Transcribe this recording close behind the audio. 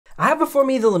have before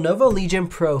me the Lenovo Legion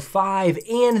Pro 5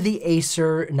 and the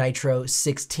Acer Nitro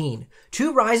 16.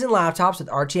 Two Ryzen laptops with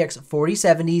RTX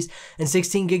 4070s and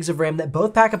 16 gigs of RAM that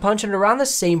both pack a punch and around the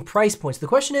same price points. The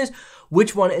question is,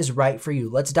 which one is right for you?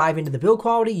 Let's dive into the build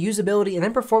quality, usability, and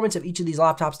then performance of each of these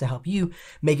laptops to help you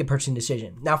make a purchasing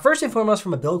decision. Now, first and foremost,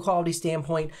 from a build quality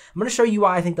standpoint, I'm going to show you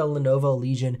why I think the Lenovo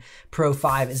Legion Pro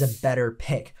 5 is a better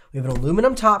pick. We have an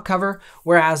aluminum top cover,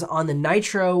 whereas on the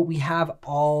Nitro, we have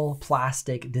all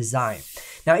plastic design.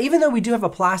 Now, even though we do have a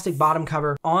plastic bottom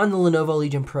cover on the Lenovo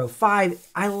Legion Pro 5,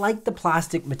 I like the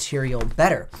plastic material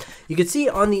better. You can see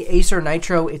on the Acer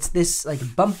Nitro, it's this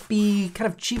like bumpy, kind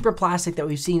of cheaper plastic that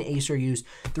we've seen Acer use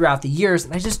throughout the years,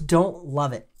 and I just don't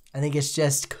love it. I think it's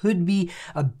just could be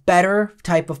a better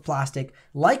type of plastic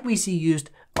like we see used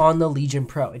on the Legion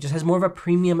Pro. It just has more of a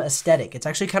premium aesthetic. It's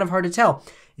actually kind of hard to tell.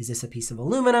 Is this a piece of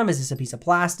aluminum? Is this a piece of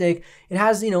plastic? It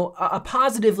has, a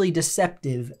positively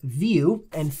deceptive view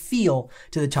and feel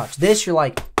to the touch. This, you're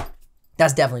like,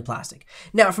 that's definitely plastic.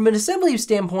 Now, from an assembly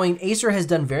standpoint, Acer has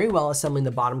done very well assembling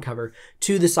the bottom cover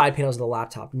to the side panels of the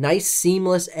laptop. Nice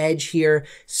seamless edge here,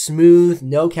 smooth,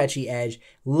 no catchy edge,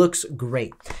 looks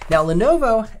great. Now,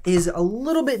 Lenovo is a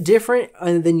little bit different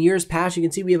than years past. You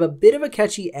can see we have a bit of a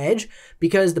catchy edge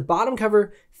because the bottom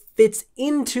cover fits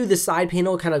into the side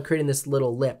panel, kind of creating this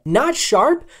little lip. Not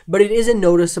sharp, but it is a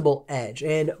noticeable edge.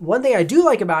 And one thing I do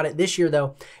like about it this year,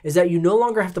 though, is that you no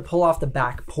longer have to pull off the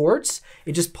back ports.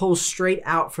 It just pulls straight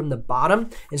out from the bottom,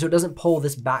 and so it doesn't pull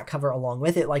this back cover along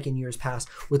with it like in years past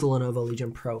with the Lenovo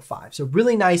Legion Pro 5. So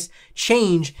really nice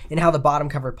change in how the bottom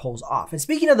cover pulls off. And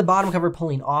speaking of the bottom cover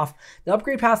pulling off, the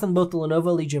upgrade path on both the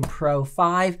Lenovo Legion Pro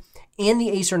 5 and the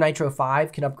Acer Nitro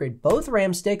 5 can upgrade both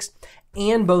RAM sticks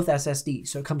and both SSDs.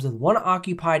 So it comes with one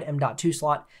occupied M.2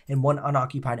 slot and one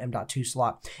unoccupied M.2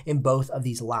 slot in both of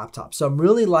these laptops. So I'm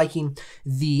really liking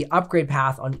the upgrade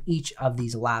path on each of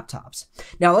these laptops.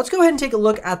 Now let's go ahead and take a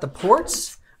look at the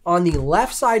ports. On the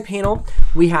left side panel,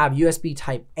 we have USB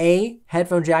Type A,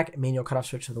 headphone jack, manual cutoff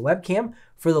switch for the webcam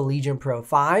for the Legion Pro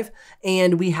 5.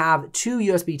 And we have two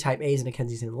USB Type A's and a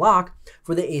Kensington lock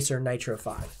for the Acer Nitro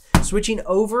 5. Switching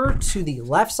over to the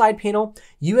left side panel,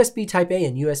 USB Type A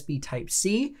and USB Type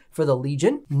C for the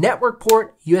Legion, network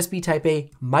port, USB Type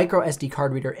A, micro SD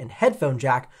card reader, and headphone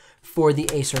jack for the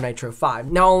Acer Nitro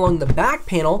 5. Now along the back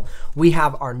panel, we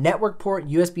have our network port,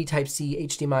 USB Type C,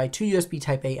 HDMI, two USB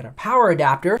Type A, and a power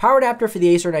adapter. Power adapter for the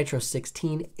Acer Nitro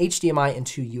 16, HDMI, and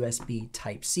two USB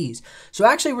Type Cs. So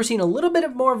actually we're seeing a little bit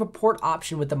of more of a port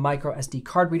option with the micro SD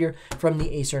card reader from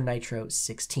the Acer Nitro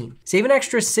 16. Save an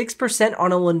extra 6%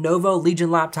 on a Lenovo Legion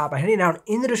laptop by heading down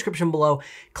in the description below,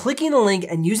 clicking the link,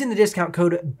 and using the discount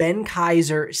code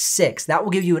BENKAISER6. That will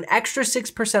give you an extra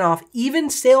 6% off even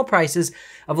sale prices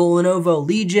of a Lenovo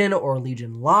Legion or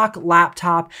Legion Lock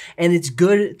laptop, and it's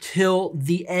good till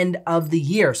the end of the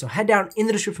year. So head down in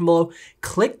the description below,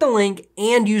 click the link,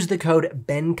 and use the code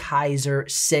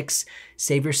BENKAISER6.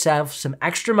 Save yourself some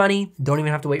extra money. Don't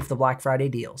even have to wait for the Black Friday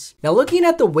deals. Now looking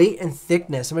at the weight and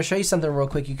thickness, I'm gonna show you something real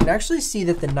quick. You can actually see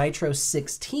that the Nitro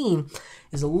 16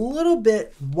 is a little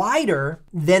bit wider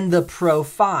than the Pro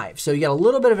 5. So you got a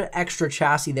little bit of an extra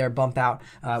chassis there bump out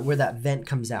where that vent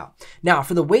comes out. Now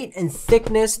for the weight and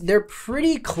thickness, they're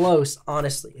pretty close,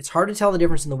 honestly. It's hard to tell the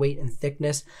difference in the weight and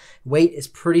thickness. Weight is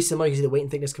pretty similar. You can see the weight and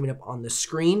thickness coming up on the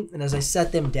screen. And as I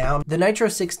set them down, the Nitro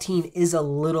 16 is a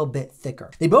little bit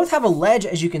thicker. They both have a ledge,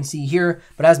 as you can see here,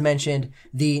 but as mentioned,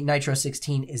 the Nitro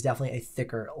 16 is definitely a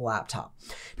thicker laptop.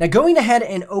 Now going ahead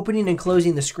and opening and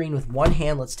closing the screen with one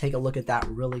hand, let's take a look at that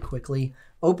really quickly.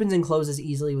 Opens and closes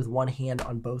easily with one hand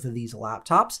on both of these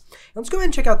laptops. Let's go ahead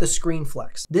and check out the screen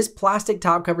flex. This plastic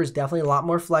top cover is definitely a lot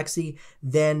more flexy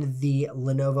than the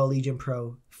Lenovo Legion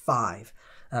Pro 5.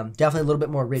 Definitely a little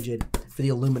bit more rigid for the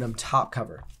aluminum top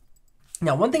cover.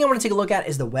 Now, one thing I want to take a look at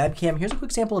is the webcam. Here's a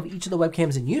quick sample of each of the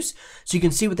webcams in use so you can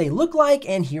see what they look like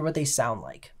and hear what they sound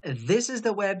like. This is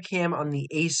the webcam on the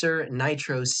Acer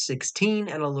Nitro 16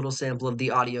 and a little sample of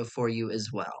the audio for you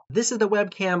as well. This is the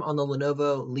webcam on the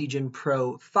Lenovo Legion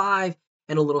Pro 5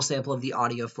 and a little sample of the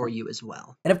audio for you as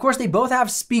well. And of course, they both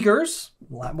have speakers.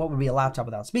 What would be a laptop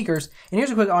without speakers? And here's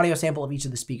a quick audio sample of each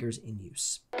of the speakers in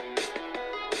use.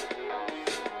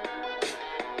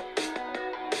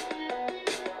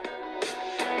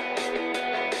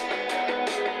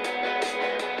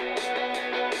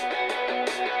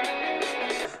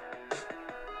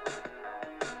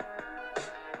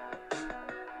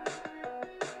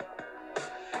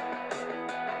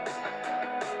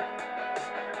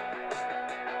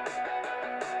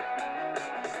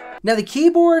 Now the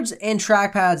keyboards and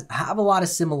trackpads have a lot of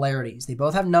similarities. They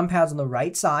both have numpads on the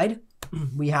right side,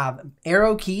 We have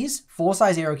arrow keys,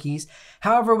 full-size arrow keys.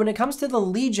 However, when it comes to the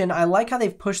Legion, I like how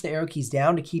they've pushed the arrow keys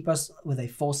down to keep us with a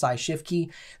full-size shift key.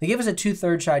 They give us a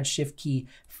 2/3 size shift key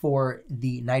for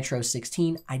the Nitro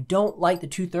 16. I don't like the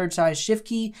 2/3 size shift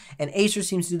key, and Acer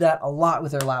seems to do that a lot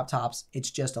with their laptops.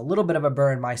 It's just a little bit of a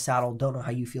burr in my saddle. Don't know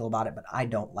how you feel about it, but I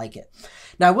don't like it.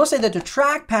 Now, I will say that the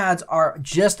trackpads are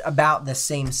just about the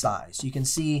same size. You can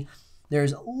see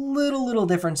there's little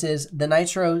differences. The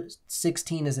Nitro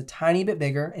 16 is a tiny bit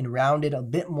bigger and rounded a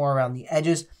bit more around the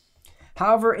edges.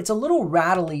 However, it's a little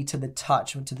rattly to the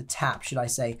touch, to the tap, should I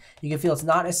say. You can feel it's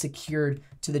not as secured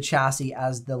to the chassis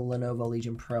as the Lenovo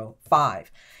Legion Pro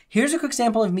 5. Here's a quick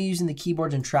sample of me using the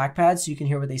keyboards and trackpads so you can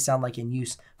hear what they sound like in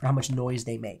use for how much noise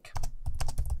they make.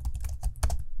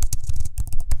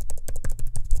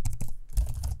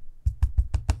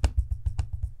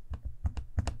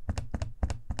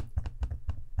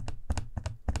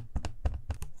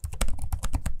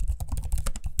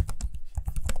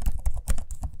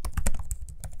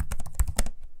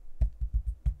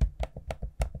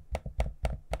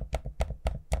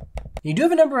 You do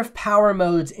have a number of power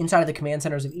modes inside of the command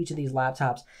centers of each of these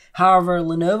laptops. However,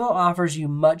 Lenovo offers you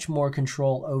much more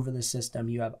control over the system.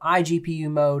 You have iGPU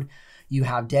mode, you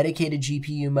have dedicated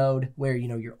GPU mode where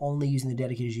you're only using the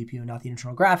dedicated GPU, not the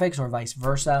internal graphics, or vice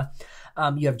versa.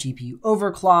 You have GPU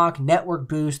overclock, network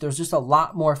boost. There's just a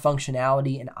lot more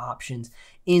functionality and options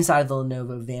inside of the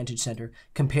Lenovo Vantage Center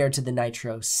compared to the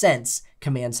Nitro Sense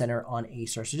command center on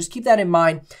Acer. So just keep that in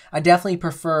mind. I definitely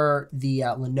prefer the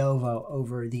Lenovo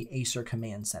over the Acer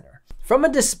command center. From a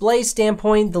display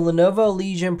standpoint, the Lenovo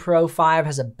Legion Pro 5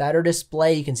 has a better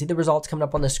display. You can see the results coming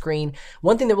up on the screen.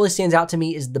 One thing that really stands out to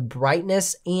me is the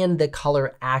brightness and the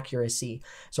color accuracy.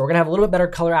 So we're gonna have a little bit better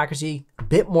color accuracy, a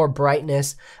bit more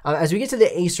brightness. As we get to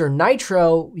the Acer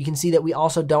Nitro, you can see that we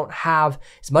also don't have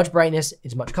as much brightness,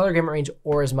 as much color gamut range,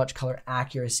 or as much color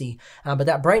accuracy. But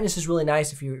that brightness is really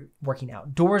nice if you're working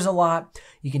outdoors a lot.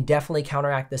 You can definitely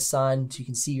counteract the sun so you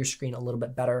can see your screen a little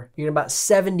bit better. You're getting about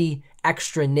 70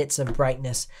 extra nits of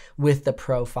brightness with the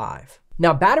Pro 5.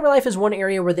 Now, battery life is one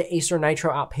area where the Acer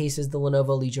Nitro outpaces the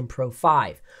Lenovo Legion Pro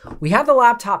 5. We have the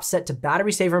laptop set to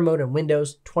battery saver mode in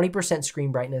Windows, 20%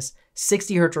 screen brightness,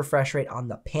 60 Hz refresh rate on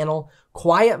the panel,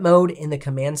 quiet mode in the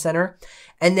command center.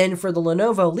 And then for the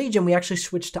Lenovo Legion, we actually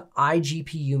switched to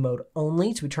iGPU mode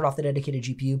only. So we turn off the dedicated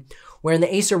GPU, where in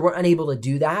the Acer, we're unable to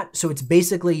do that. So it's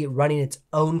basically running its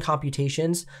own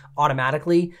computations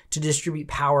automatically to distribute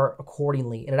power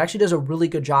accordingly. And it actually does a really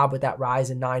good job with that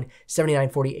Ryzen 9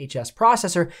 7940HS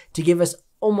processor to give us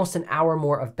almost an hour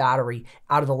more of battery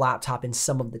out of the laptop in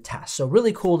some of the tests. So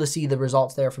really cool to see the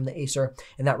results there from the Acer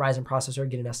and that Ryzen processor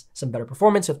getting us some better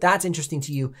performance. So if that's interesting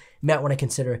to you, you might want to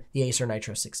consider the Acer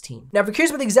Nitro 16. Now, if you're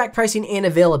curious about the exact pricing and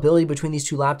availability between these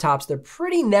two laptops, they're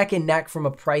pretty neck and neck from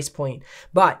a price point,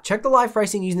 but check the live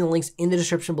pricing using the links in the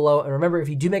description below. And remember, if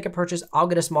you do make a purchase, I'll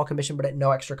get a small commission, but at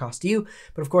no extra cost to you.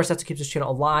 But of course, that's what keeps this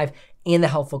channel alive and the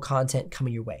helpful content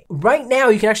coming your way. Right now,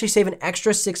 you can actually save an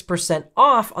extra 6%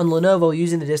 off on Lenovo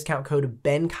using the discount code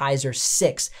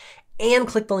BenKaiser6 and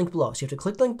click the link below. So you have to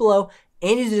click the link below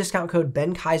and use the discount code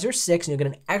BenKaiser6 and you'll get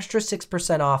an extra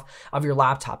 6% off of your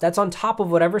laptop. That's on top of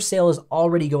whatever sale is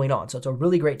already going on. So it's a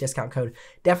really great discount code.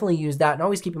 Definitely use that. And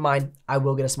always keep in mind, I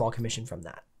will get a small commission from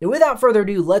that. Now, without further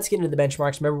ado, let's get into the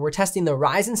benchmarks. Remember, we're testing the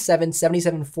Ryzen 7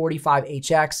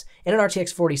 7745HX and an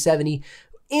RTX 4070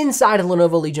 inside of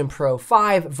Lenovo Legion Pro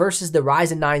 5 versus the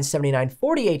Ryzen 9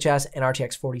 7940HS and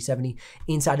RTX 4070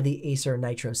 inside of the Acer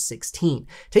Nitro 16.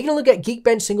 Taking a look at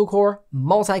Geekbench single core,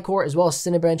 multi-core, as well as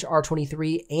Cinebench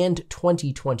R23 and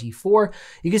 2024.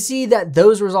 You can see that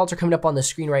those results are coming up on the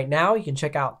screen right now. You can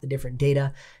check out the different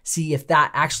data, see if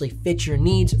that actually fits your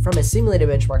needs from a simulated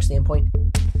benchmark standpoint.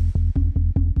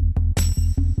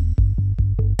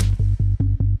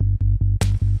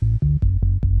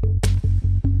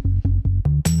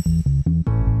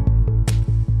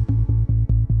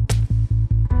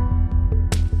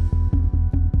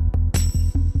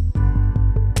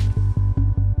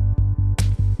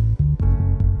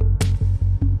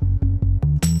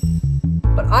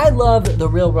 I love the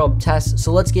real world tests,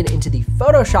 so let's get into the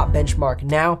Photoshop benchmark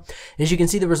now. As you can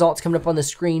see the results coming up on the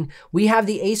screen, we have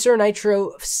the Acer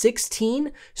Nitro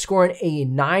 16 scoring a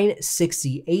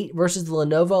 968 versus the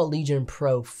Lenovo Legion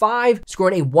Pro 5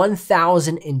 scoring a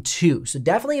 1002. So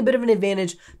definitely a bit of an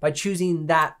advantage by choosing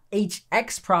that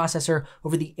HX processor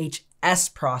over the HS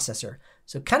processor.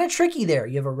 So kind of tricky there.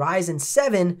 You have a Ryzen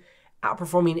 7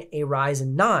 outperforming a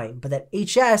Ryzen 9, but that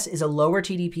HS is a lower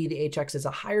TDP, the HX is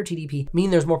a higher TDP,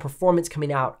 meaning there's more performance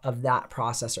coming out of that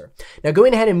processor. Now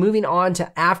going ahead and moving on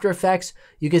to After Effects,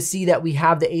 you can see that we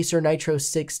have the Acer Nitro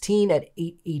 16 at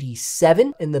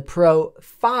 887 and the Pro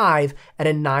 5 at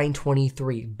a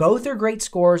 923. Both are great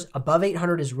scores. Above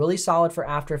 800 is really solid for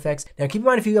After Effects. Now keep in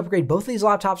mind, if you upgrade both of these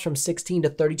laptops from 16 to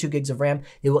 32 gigs of RAM,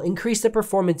 it will increase the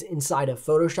performance inside of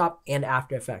Photoshop and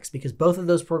After Effects because both of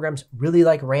those programs really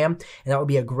like RAM, and that would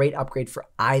be a great upgrade for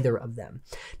either of them.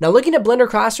 Now looking at Blender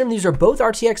Classroom, these are both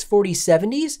RTX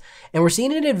 4070s, and we're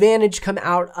seeing an advantage come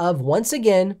out of, once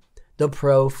again, the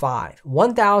Pro 5.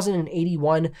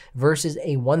 1081 versus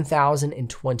a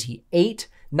 1028.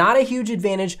 Not a huge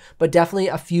advantage, but definitely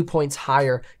a few points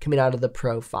higher coming out of the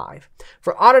Pro 5.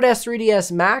 For Autodesk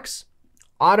 3ds Max,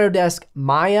 Autodesk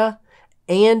Maya,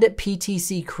 and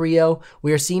PTC Creo,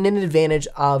 we are seeing an advantage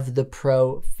of the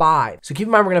Pro 5. So keep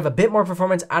in mind, we're gonna have a bit more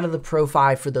performance out of the Pro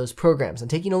 5 for those programs.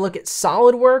 And taking a look at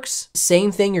SolidWorks,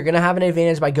 same thing, you're gonna have an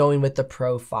advantage by going with the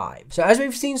Pro 5. So as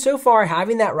we've seen so far,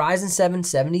 having that Ryzen 7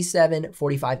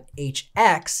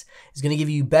 7745HX is gonna give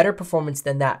you better performance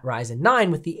than that Ryzen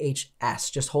 9 with the HS,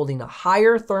 just holding a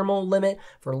higher thermal limit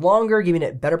for longer, giving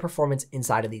it better performance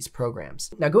inside of these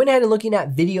programs. Now going ahead and looking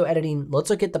at video editing, let's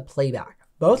look at the playback.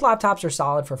 Both laptops are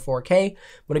solid for 4K.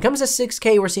 When it comes to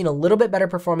 6K, we're seeing a little bit better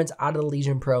performance out of the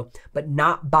Legion Pro, but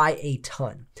not by a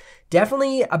ton.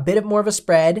 Definitely a bit more of a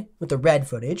spread with the red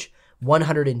footage,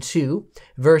 102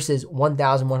 versus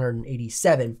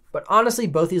 1,187. But honestly,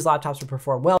 both these laptops will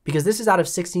perform well because this is out of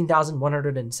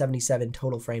 16,177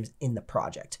 total frames in the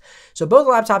project. So both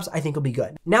laptops I think will be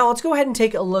good. Now let's go ahead and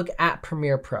take a look at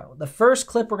Premiere Pro. The first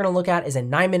clip we're gonna look at is a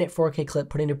 9-minute 4K clip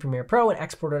put into Premiere Pro and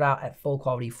export it out at full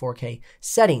quality 4K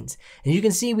settings. And you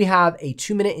can see we have a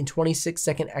 2-minute and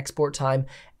 26-second export time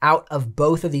out of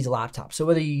both of these laptops. So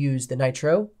whether you use the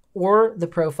Nitro or the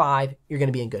Pro 5, you're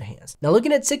gonna be in good hands. Now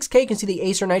looking at 6K, you can see the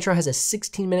Acer Nitro has a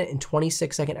 16-minute and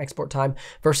 26-second export time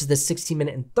versus the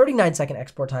 16-minute and 39-second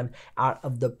export time out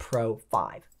of the Pro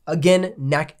 5. Again,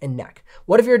 neck and neck.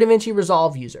 What if you're a DaVinci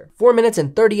Resolve user? 4 minutes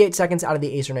and 38 seconds out of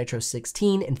the Acer Nitro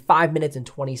 16 and 5 minutes and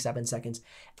 27 seconds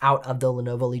out of the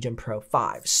Lenovo Legion Pro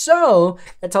 5. So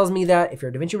that tells me that if you're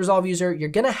a DaVinci Resolve user, you're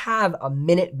gonna have a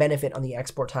minute benefit on the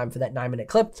export time for that 9-minute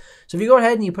clip. So if you go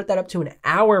ahead and you put that up to an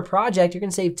hour project, you're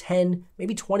gonna save 10,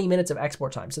 maybe 20 minutes of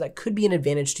export time. So that could be an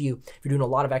advantage to you if you're doing a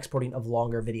lot of exporting of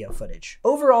longer video footage.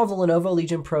 Overall, the Lenovo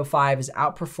Legion Pro 5 is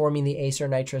outperforming the Acer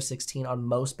Nitro 16 on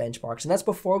most benchmarks, and that's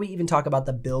before we even talk about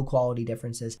the build quality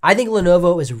differences. I think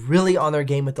Lenovo is really on their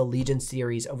game with the Legion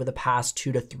series over the past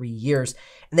 2 to 3 years,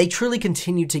 and they truly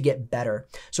continue to get better.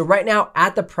 So right now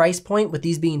at the price point, with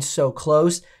these being so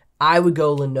close, I would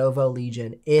go Lenovo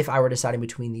Legion if I were deciding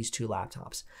between these two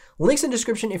laptops. Links in the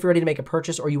description if you're ready to make a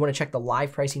purchase or you want to check the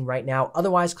live pricing right now.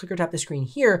 Otherwise, click or tap the screen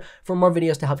here for more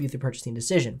videos to help you with your purchasing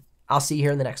decision. I'll see you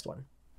here in the next one.